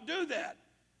 Don't do that.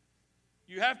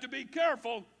 You have to be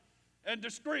careful and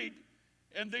discreet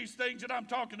in these things that I'm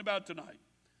talking about tonight.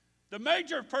 The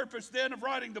major purpose then of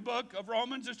writing the book of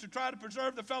Romans is to try to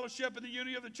preserve the fellowship and the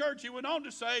unity of the church. He went on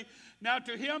to say, now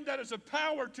to him that is a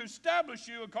power to establish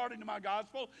you according to my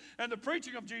gospel and the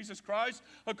preaching of Jesus Christ,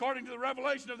 according to the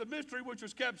revelation of the mystery which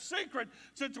was kept secret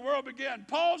since the world began.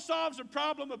 Paul solves the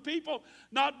problem of people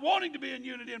not wanting to be in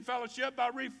unity and fellowship by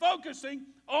refocusing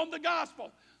on the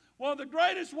gospel. One of the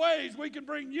greatest ways we can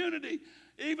bring unity,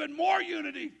 even more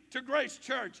unity, to Grace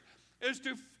Church is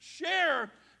to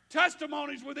share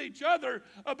testimonies with each other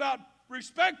about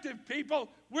respective people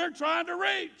we're trying to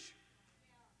reach.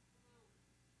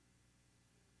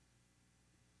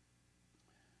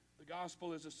 The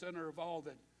gospel is the center of all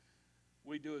that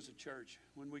we do as a church.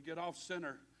 When we get off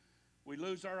center, we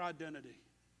lose our identity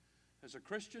as a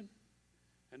Christian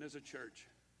and as a church.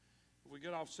 If we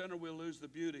get off center, we'll lose the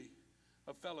beauty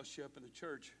of fellowship, and the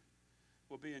church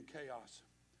will be in chaos.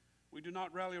 We do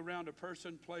not rally around a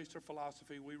person, place, or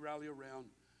philosophy. We rally around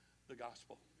the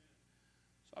gospel.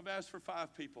 So I've asked for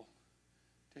 5 people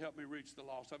to help me reach the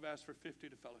lost. I've asked for 50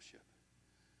 to fellowship.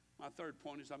 My third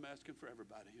point is I'm asking for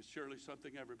everybody. It's surely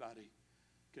something everybody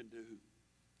can do,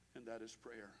 and that is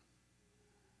prayer.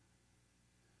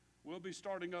 We'll be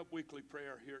starting up weekly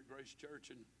prayer here at Grace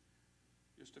Church in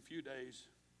just a few days.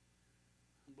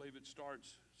 I believe it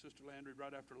starts, Sister Landry,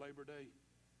 right after Labor Day.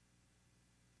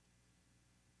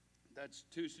 That's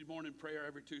Tuesday morning prayer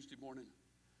every Tuesday morning.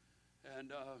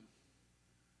 And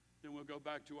then we'll go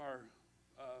back to our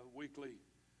weekly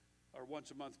or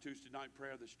once a month Tuesday night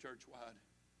prayer that's church-wide.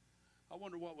 I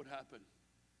wonder what would happen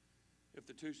if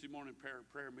the Tuesday morning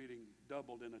prayer meeting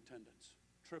doubled in attendance,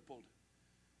 tripled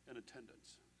in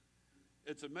attendance.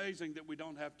 It's amazing that we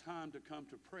don't have time to come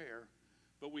to prayer,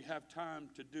 but we have time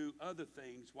to do other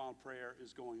things while prayer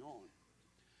is going on.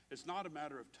 It's not a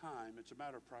matter of time, it's a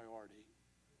matter of priority.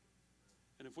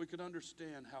 And if we could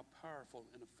understand how powerful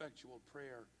and effectual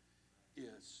prayer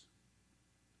is.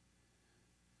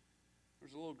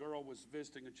 There's a little girl was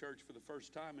visiting a church for the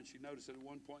first time, and she noticed that at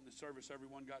one point in the service,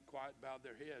 everyone got quiet and bowed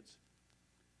their heads.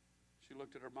 She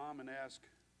looked at her mom and asked,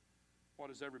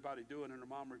 "What is everybody doing?" And her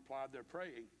mom replied, "They're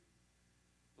praying."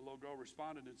 The little girl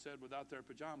responded and said, "Without their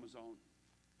pajamas on."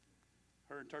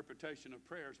 Her interpretation of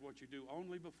prayer is what you do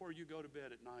only before you go to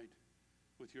bed at night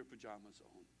with your pajamas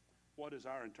on. What is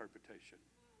our interpretation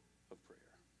of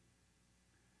prayer?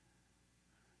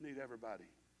 I need everybody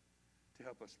to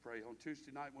help us pray. On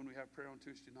Tuesday night, when we have prayer on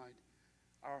Tuesday night,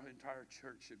 our entire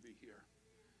church should be here.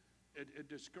 It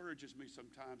discourages me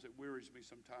sometimes, it wearies me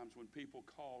sometimes when people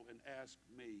call and ask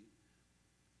me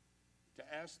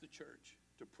to ask the church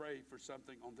to pray for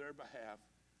something on their behalf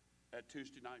at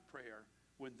Tuesday night prayer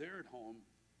when they're at home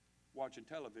watching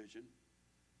television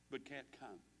but can't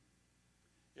come.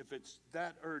 If it's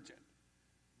that urgent,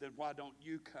 then why don't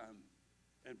you come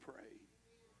and pray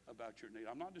about your need?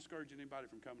 I'm not discouraging anybody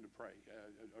from coming to pray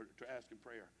or to ask in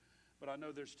prayer, but I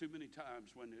know there's too many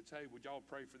times when it's, "Hey, would y'all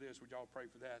pray for this? Would y'all pray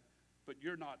for that?" But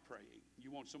you're not praying. You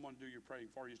want someone to do your praying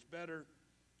for you. It's better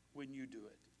when you do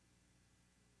it.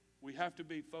 We have to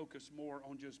be focused more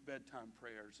on just bedtime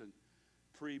prayers and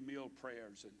pre-meal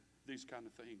prayers and these kind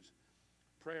of things.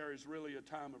 Prayer is really a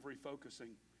time of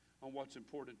refocusing on what's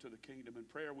important to the kingdom. In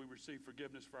prayer, we receive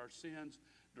forgiveness for our sins,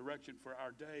 direction for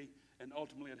our day, and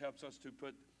ultimately it helps us to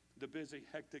put the busy,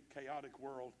 hectic, chaotic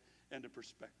world into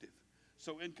perspective.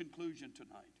 So in conclusion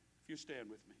tonight, if you stand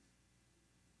with me.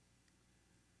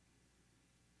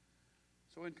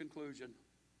 So in conclusion,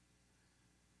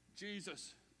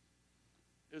 Jesus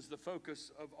is the focus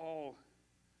of all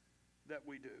that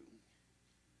we do.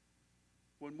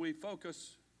 When we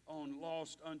focus on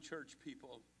lost, unchurched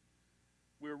people,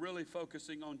 we're really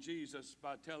focusing on Jesus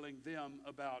by telling them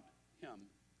about him.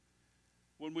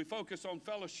 When we focus on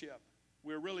fellowship,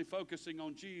 we're really focusing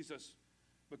on Jesus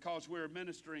because we're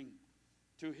ministering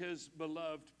to his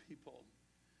beloved people.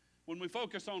 When we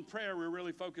focus on prayer, we're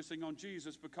really focusing on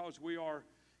Jesus because we are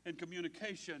in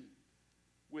communication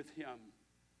with him.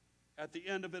 At the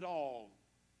end of it all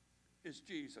is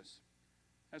Jesus.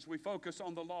 As we focus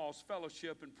on the lost,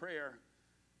 fellowship, and prayer,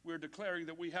 we're declaring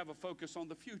that we have a focus on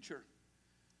the future.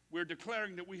 We're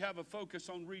declaring that we have a focus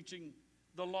on reaching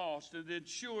the lost, and it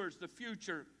ensures the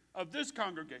future of this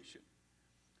congregation.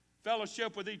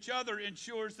 Fellowship with each other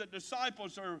ensures that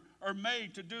disciples are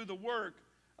made to do the work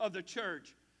of the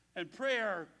church. And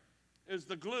prayer is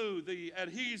the glue, the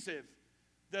adhesive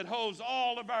that holds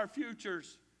all of our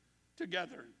futures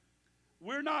together.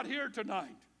 We're not here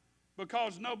tonight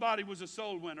because nobody was a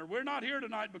soul winner. We're not here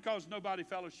tonight because nobody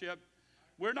fellowshiped.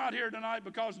 We're not here tonight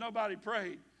because nobody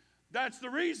prayed. That's the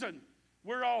reason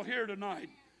we're all here tonight,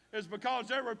 is because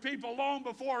there were people long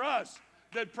before us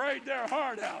that prayed their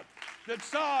heart out, that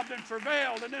sobbed and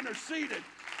travailed and interceded,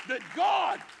 that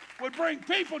God would bring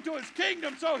people to his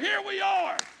kingdom. So here we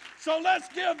are. So let's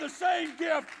give the same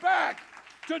gift back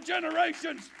to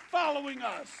generations following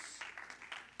us.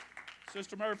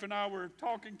 Sister Murphy and I were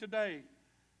talking today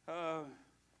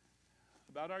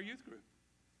about our youth group.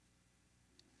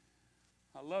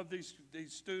 I love these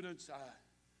students.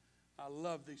 I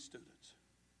love these students.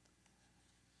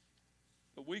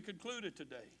 But we concluded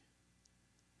today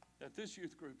that this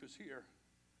youth group is here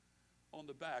on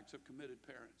the backs of committed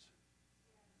parents.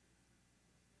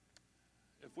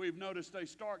 If we've noticed a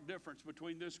stark difference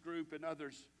between this group and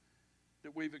others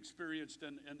that we've experienced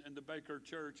in the Baker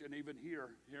Church and even here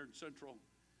in Central,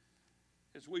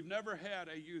 is we've never had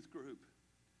a youth group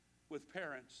with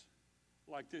parents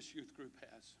like this youth group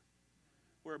has,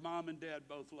 where mom and dad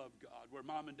both love God, where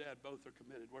mom and dad both are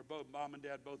committed, where mom and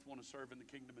dad both want to serve in the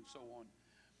kingdom and so on.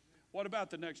 What about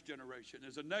the next generation?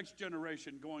 Is the next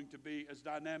generation going to be as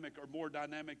dynamic or more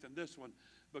dynamic than this one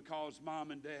because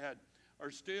mom and dad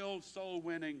are still soul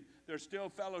winning, they're still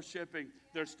fellowshipping,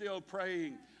 they're still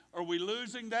praying? Are we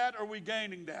losing that or are we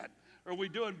gaining that? Are we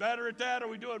doing better at that or are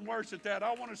we doing worse at that?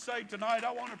 I want to say tonight,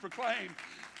 I want to proclaim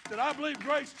that I believe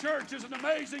Grace Church is an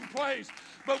amazing place,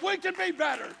 but we can be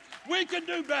better. We can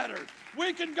do better.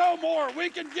 We can go more. We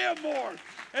can give more.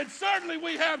 And certainly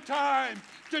we have time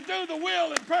to do the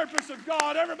will and purpose of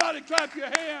God. Everybody clap your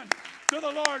hands to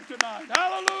the Lord tonight.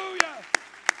 Hallelujah.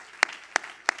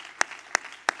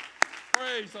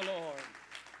 Praise the Lord.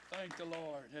 Thank the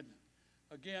Lord. And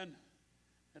again,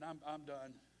 and I'm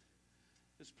done.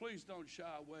 is please don't shy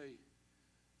away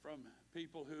from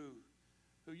people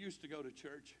who used to go to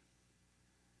church.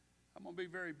 I'm going to be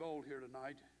very bold here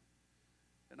tonight.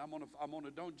 And I'm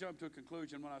gonna don't jump to a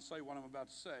conclusion when I say what I'm about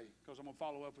to say, because I'm going to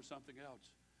follow up with something else.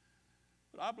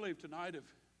 But I believe tonight if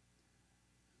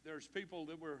there's people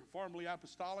that were formerly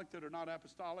apostolic that are not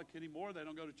apostolic anymore, they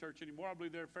don't go to church anymore, I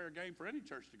believe they're fair game for any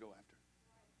church to go after.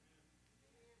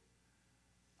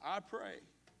 I pray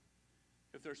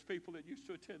if there's people that used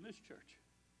to attend this church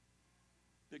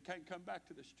that can't come back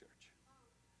to this church,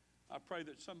 I pray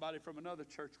that somebody from another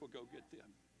church will go get them.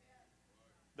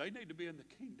 They need to be in the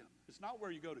kingdom. It's not where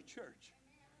you go to church.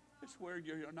 It's where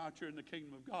you're in the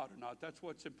kingdom of God or not. That's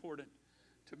what's important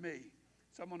to me.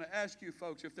 So I'm going to ask you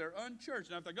folks, if they're unchurched,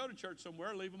 now if they go to church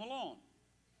somewhere, leave them alone.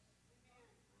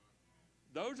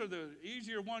 Those are the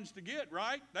easier ones to get,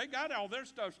 right? They got all their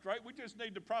stuff straight. We just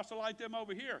need to proselyte them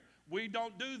over here. We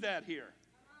don't do that here.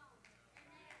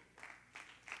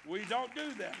 We don't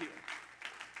do that here.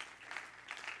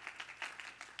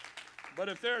 But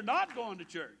if they're not going to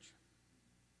church,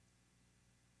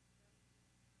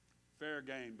 fair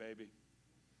game, baby.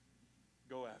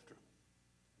 Go after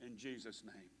them. In Jesus'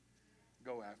 name,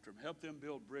 go after them. Help them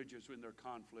build bridges in their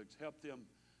conflicts. Help them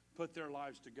put their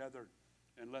lives together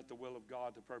and let the will of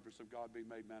God, the purpose of God be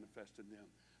made manifest in them.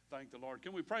 Thank the Lord.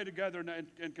 Can we pray together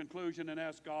in conclusion and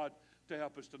ask God to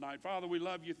help us tonight? Father, we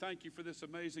love you. Thank you for this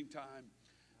amazing time.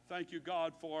 Thank you,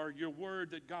 God, for your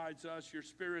word that guides us, your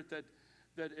spirit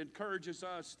that encourages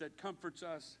us, that comforts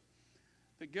us,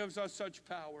 that gives us such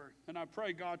power. And I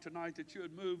pray, God, tonight that you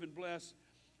would move and bless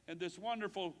in this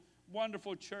wonderful,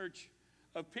 wonderful church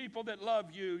of people that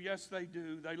love you. Yes, they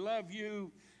do. They love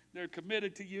you. They're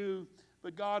committed to you.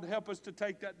 But God, help us to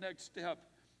take that next step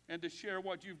and to share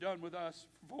what you've done with us,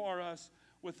 for us,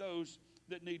 with those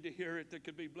that need to hear it, that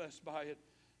could be blessed by it.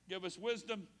 Give us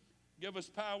wisdom. Give us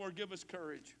power. Give us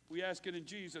courage. We ask it in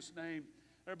Jesus' name.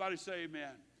 Everybody say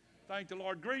amen. Thank the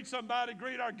Lord. Greet somebody.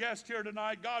 Greet our guest here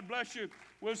tonight. God bless you.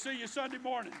 We'll see you Sunday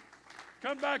morning.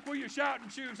 Come back with your shouting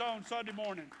shoes on Sunday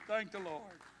morning. Thank the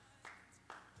Lord.